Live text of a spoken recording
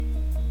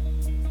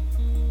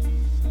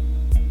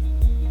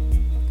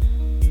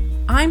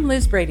I'm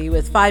Liz Brady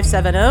with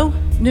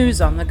 570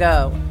 News on the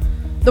Go.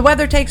 The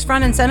weather takes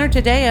front and center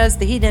today as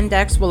the heat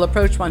index will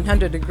approach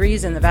 100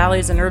 degrees in the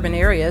valleys and urban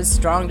areas.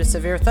 Strong to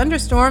severe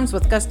thunderstorms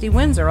with gusty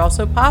winds are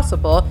also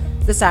possible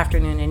this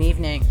afternoon and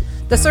evening.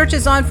 The search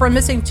is on for a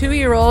missing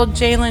 2-year-old.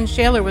 Jalen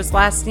Shaler was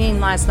last seen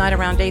last night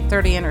around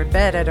 8:30 in her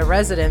bed at a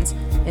residence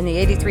in the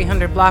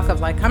 8300 block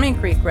of Lycoming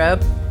Creek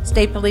Road.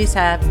 State police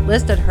have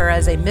listed her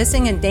as a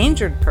missing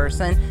endangered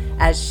person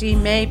as she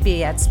may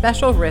be at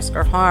special risk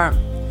or harm.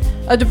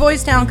 A Du Bois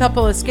Town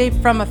couple escaped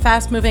from a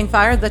fast-moving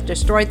fire that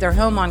destroyed their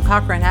home on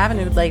Cochrane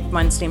Avenue late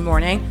Wednesday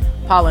morning.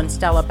 Paul and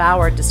Stella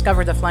Bauer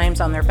discovered the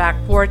flames on their back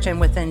porch, and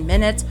within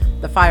minutes,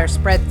 the fire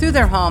spread through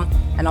their home,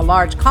 and a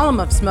large column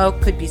of smoke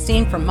could be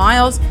seen for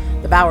miles.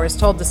 The Bauers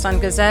told the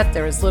Sun-Gazette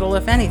there is little,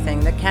 if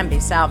anything, that can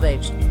be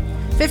salvaged.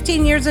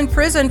 15 years in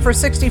prison for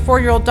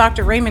 64-year-old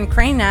Dr. Raymond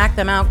Kranak,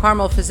 the Mount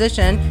Carmel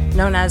physician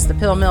known as the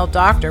Pill Mill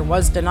Doctor,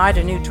 was denied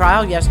a new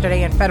trial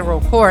yesterday in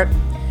federal court.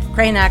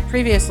 Kranak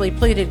previously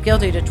pleaded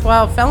guilty to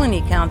 12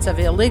 felony counts of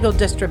illegal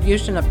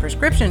distribution of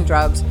prescription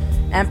drugs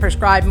and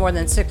prescribed more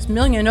than 6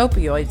 million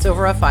opioids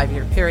over a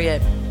 5-year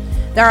period.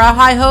 There are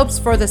high hopes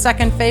for the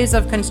second phase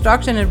of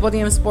construction in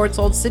Williamsport's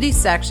Old City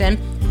section,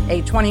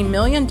 a $20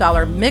 million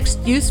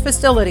mixed-use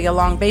facility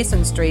along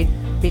Basin Street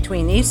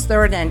between East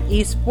 3rd and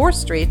East 4th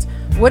Streets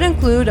would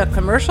include a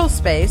commercial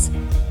space,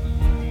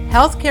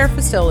 healthcare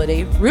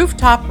facility,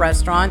 rooftop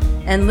restaurant,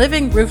 and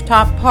living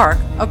rooftop park,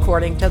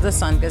 according to the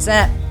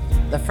Sun-Gazette.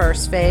 The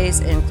first phase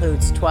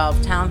includes 12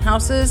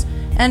 townhouses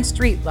and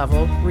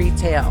street-level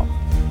retail.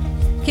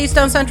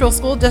 Keystone Central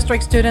School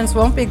District students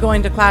won't be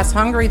going to class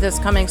hungry this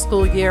coming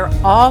school year.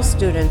 All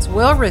students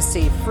will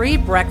receive free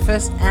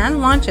breakfast and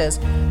lunches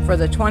for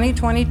the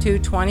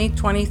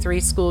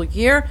 2022-2023 school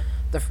year.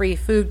 The free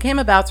food came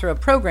about through a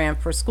program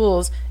for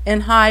schools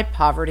in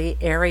high-poverty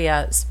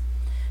areas.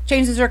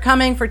 Changes are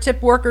coming for tip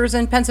workers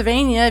in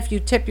Pennsylvania. If you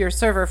tip your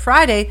server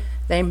Friday,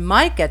 they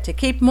might get to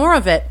keep more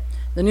of it.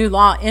 The new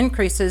law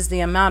increases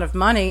the amount of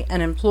money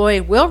an employee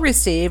will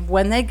receive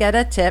when they get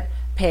a tip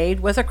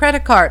paid with a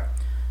credit card.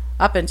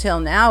 Up until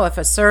now, if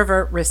a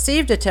server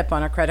received a tip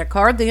on a credit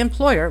card, the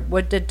employer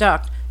would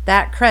deduct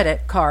that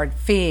credit card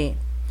fee.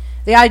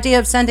 The idea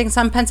of sending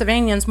some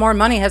Pennsylvanians more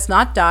money has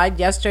not died.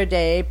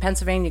 Yesterday,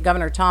 Pennsylvania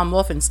Governor Tom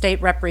Wolf and State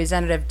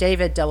Representative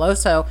David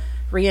Deloso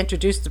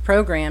reintroduced the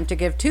program to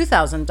give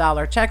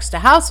 $2,000 checks to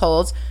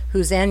households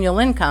whose annual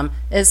income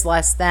is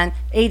less than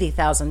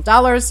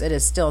 $80,000. It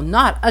is still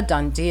not a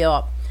done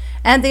deal.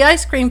 And the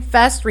Ice Cream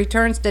Fest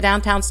returns to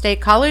Downtown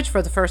State College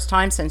for the first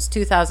time since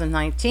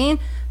 2019.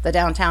 The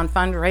downtown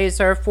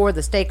fundraiser for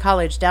the State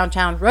College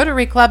Downtown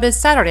Rotary Club is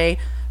Saturday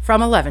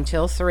from 11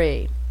 till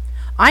 3.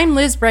 I'm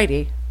Liz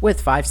Brady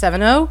with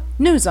 570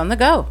 News on the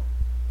Go.